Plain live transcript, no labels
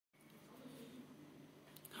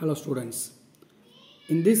Hello students,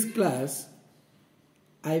 in this class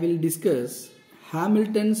I will discuss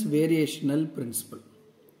Hamilton's variational principle.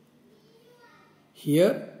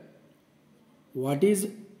 Here, what is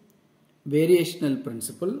variational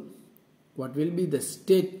principle, what will be the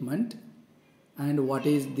statement, and what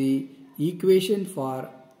is the equation for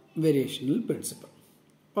variational principle.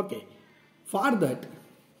 Okay, for that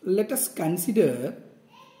let us consider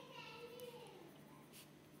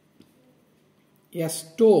a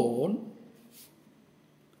stone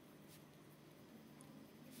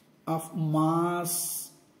of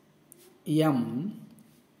mass m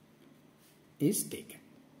is taken.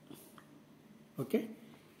 Okay,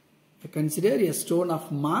 consider a stone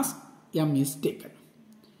of mass m is taken,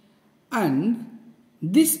 and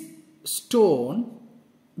this stone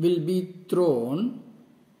will be thrown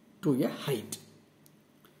to a height.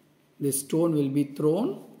 This stone will be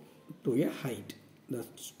thrown to a height. The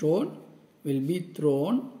stone will be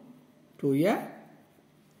thrown to a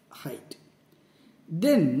height.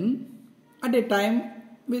 Then at a time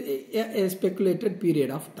with a speculated period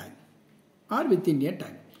of time or within a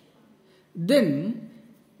time, then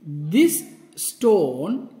this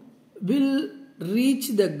stone will reach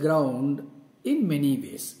the ground in many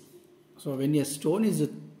ways. So when a stone is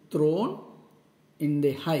thrown in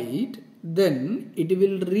the height, then it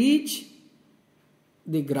will reach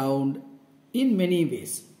the ground in many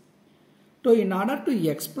ways. So in order to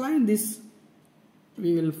explain this,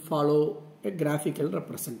 we will follow a graphical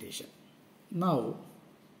representation. Now,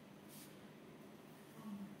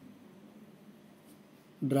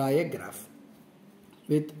 draw a graph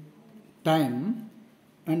with time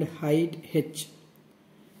and height h.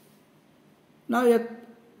 Now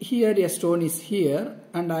here a stone is here,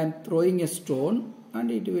 and I am throwing a stone, and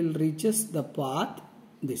it will reaches the path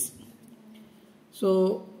this.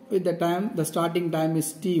 So with the time, the starting time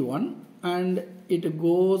is t1, and it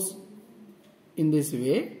goes in this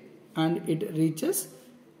way, and it reaches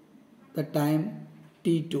the time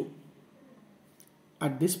t2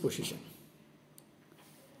 at this position.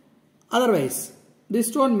 Otherwise, this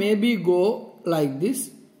stone maybe go like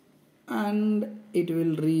this, and it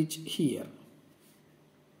will reach here,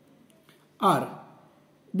 or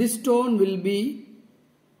this stone will be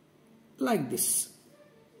like this.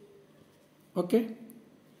 Okay,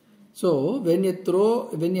 so when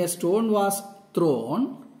a stone was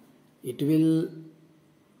thrown, it will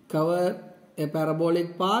cover a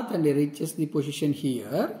parabolic path and it reaches the position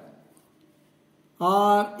here,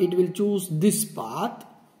 or it will choose this path,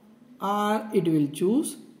 or it will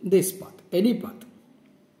choose this path, any path.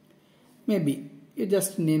 Maybe you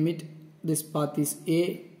just name it. This path is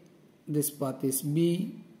A, this path is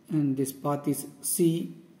B, and this path is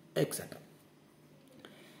C, etc.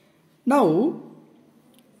 Now,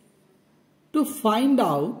 to find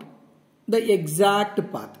out the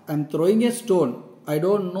exact path, I am throwing a stone. I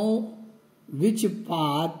don't know which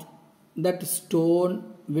path that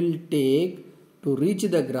stone will take to reach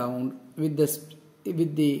the ground with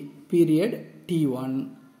the period t1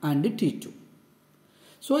 and t2.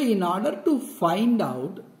 So in order to find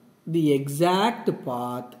out the exact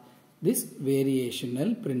path, this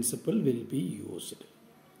variational principle will be used.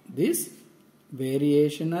 This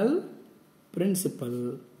variational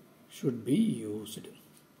principle should be used.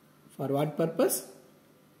 For what purpose?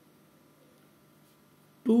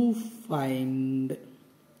 To find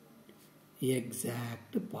the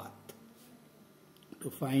exact path. To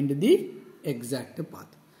find the exact path.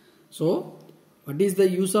 So, what is the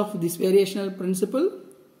use of this variational principle?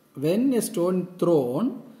 When a stone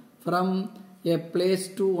thrown from a place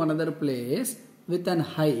to another place with an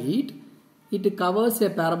height, it covers a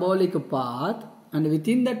parabolic path, and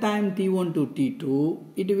within the time t1 to t2,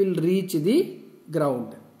 it will reach the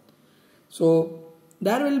ground. So,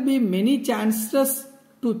 there will be many chances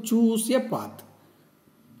to choose a path.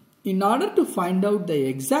 In order to find out the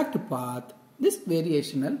exact path, this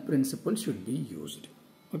variational principle should be used.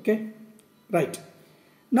 Okay, right.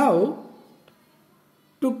 Now,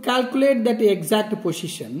 to calculate that exact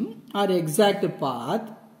position or exact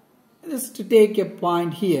path, just take a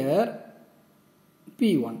point here,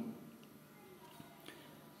 P1.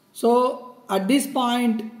 So, at this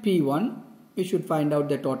point P1, we should find out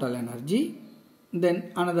the total energy.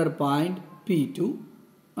 Then another point P2,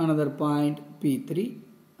 another point P3,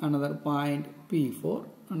 another point P4,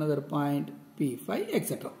 another point P5,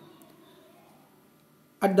 etc.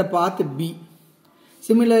 At the path B.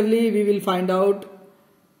 Similarly, we will find out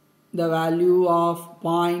the value of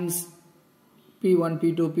points P1,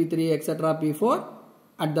 P2, P3, etc., P4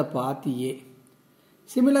 at the path A.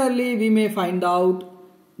 Similarly, we may find out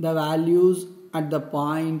the values at the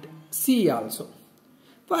point C also.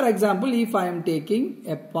 For example, if I am taking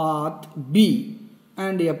a path B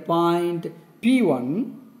and a point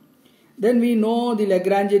P1, then we know the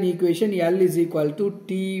Lagrangian equation L is equal to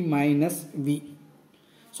T minus V.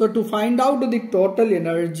 So to find out the total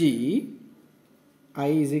energy, I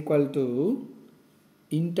is equal to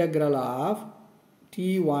integral of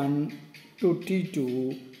T1 to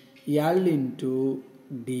T2 L into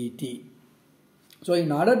dt. So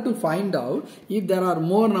in order to find out if there are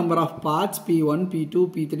more number of paths P1,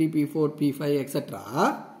 P2, P3, P4, P5,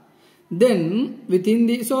 etc., then within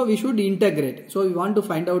the, so we should integrate. So we want to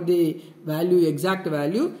find out the value, exact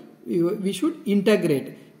value, we should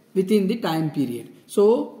integrate within the time period.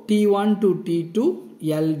 So T1 to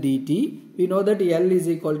T2 L dt, we know that L is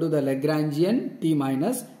equal to the Lagrangian T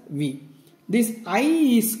minus V. This I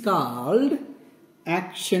is called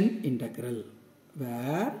action integral,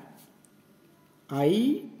 where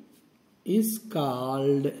I is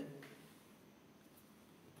called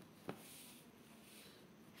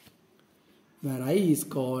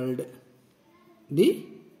the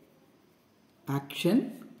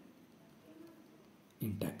action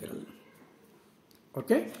integral.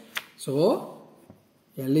 Okay, so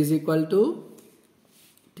L is equal to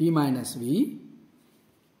T minus V.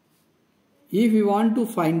 If we want to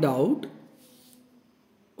find out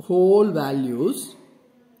whole values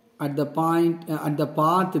at the point at the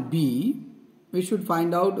path B, we should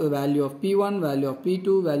find out a value of P1, value of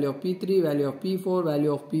P2, value of P3, value of P4,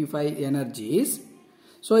 value of P5 energies.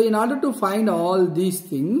 So in order to find all these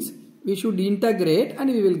things, we should integrate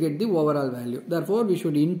and we will get the overall value. Therefore, we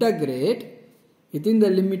should integrate within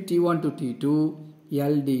the limit T1 to T2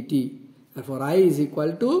 L dt. Therefore, I is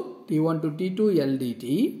equal to T1 to T2 L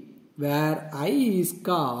dt, where I is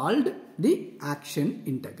called the action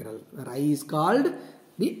integral.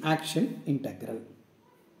 The action integral.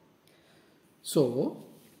 So,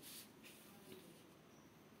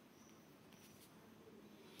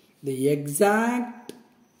 the exact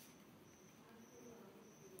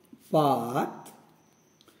path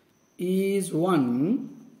is one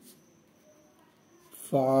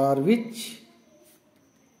for which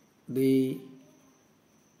the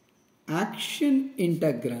action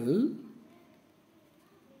integral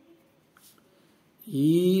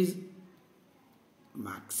is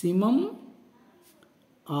maximum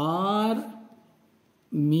or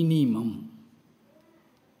minimum.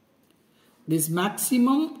 This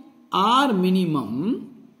maximum or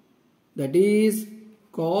minimum, that is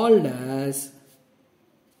called as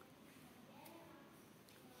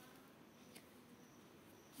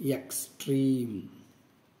extreme.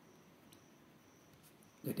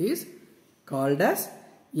 That is called as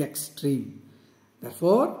extreme.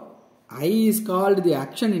 Therefore, I is called the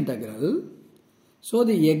action integral. So,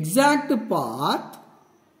 the exact path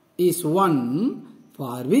is one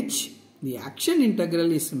for which the action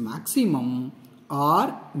integral is maximum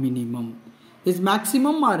or minimum. This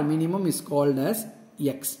maximum or minimum is called as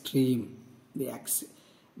extreme. The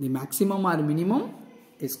maximum or minimum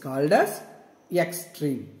is called as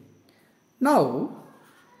extreme. Now,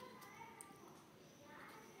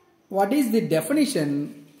 what is the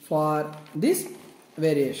definition for this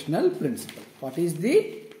variational principle? What is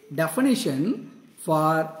the definition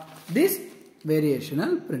for this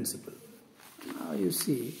variational principle? Now you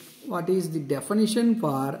see, what is the definition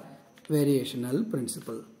for variational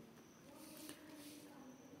principle?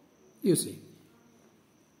 You see,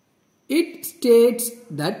 it states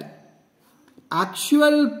that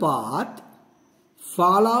actual path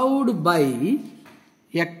followed by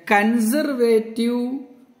a conservative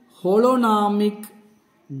holonomic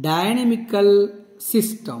dynamical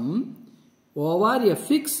system over a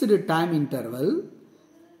fixed time interval,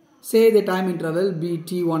 say the time interval be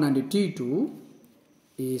T1 and T2,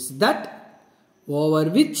 is that over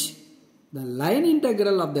which the line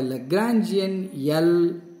integral of the Lagrangian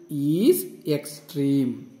L is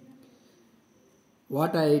extreme.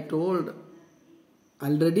 What I told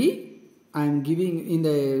already, I am giving in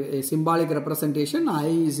the symbolic representation, I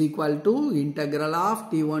is equal to integral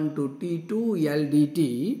of T1 to T2 L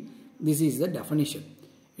dt. This is the definition.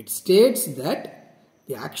 It states that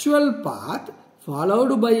the actual path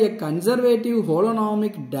followed by a conservative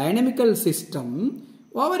holonomic dynamical system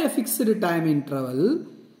over a fixed time interval,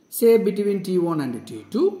 say between T1 and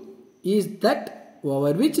T2, is that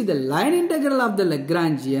over which the line integral of the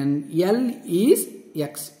Lagrangian L is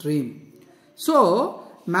extreme. So,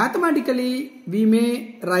 mathematically we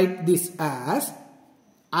may write this as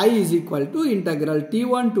I is equal to integral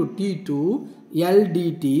T1 to T2 L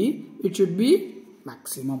dt, which should be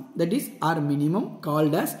maximum, that is or minimum,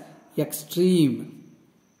 called as extreme.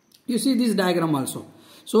 You see this diagram also.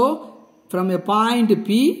 So, from a point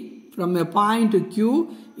P from a point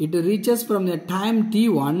Q, it reaches from a time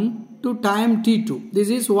t1 to time t2. This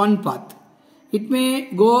is one path. It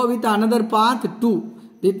may go with another path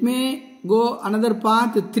 2. It may go another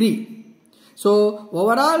path 3. So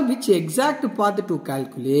overall, which exact path to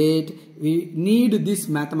calculate, we need this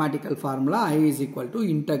mathematical formula I is equal to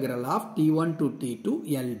integral of t1 to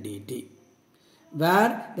t2 L dt,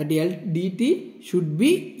 where that L dt should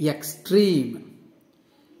be extreme.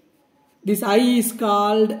 This I is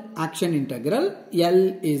called action integral.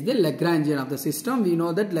 L is the Lagrangian of the system. We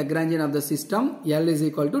know that Lagrangian of the system L is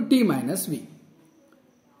equal to t minus v.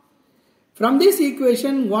 From this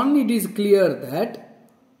equation 1, it is clear that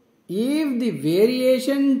if the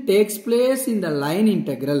variation takes place in the line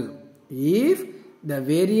integral, if the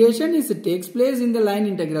variation takes place in the line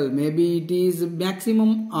integral, maybe it is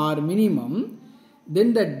maximum or minimum,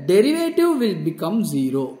 then the derivative will become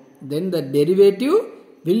 0.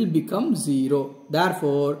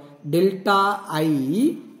 Therefore, delta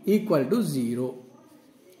I equal to 0.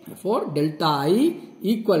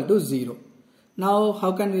 Now,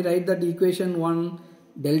 how can we write that equation 1?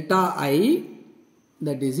 Delta I,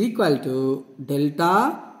 that is equal to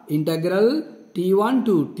delta integral t1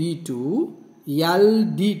 to t2 L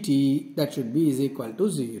dt, that should be is equal to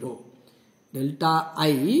 0. Delta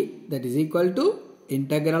I, that is equal to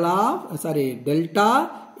delta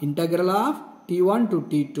integral of t1 to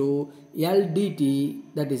t2 L dt,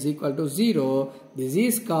 that is equal to 0. This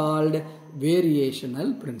is called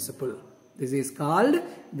variational principle. That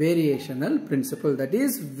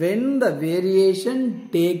is, when the variation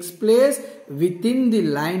takes place within the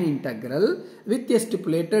line integral with a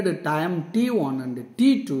stipulated time t1 and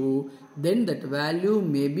t2, then that value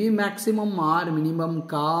may be maximum or minimum,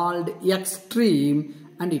 called extreme,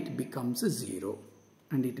 and it becomes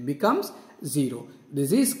 0.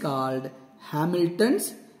 This is called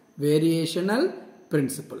Hamilton's variational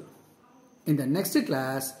principle. In the next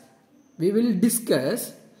class, we will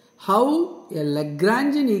discuss how a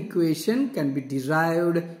Lagrangian equation can be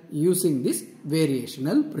derived using this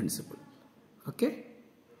variational principle. Okay?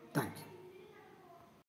 Thank you.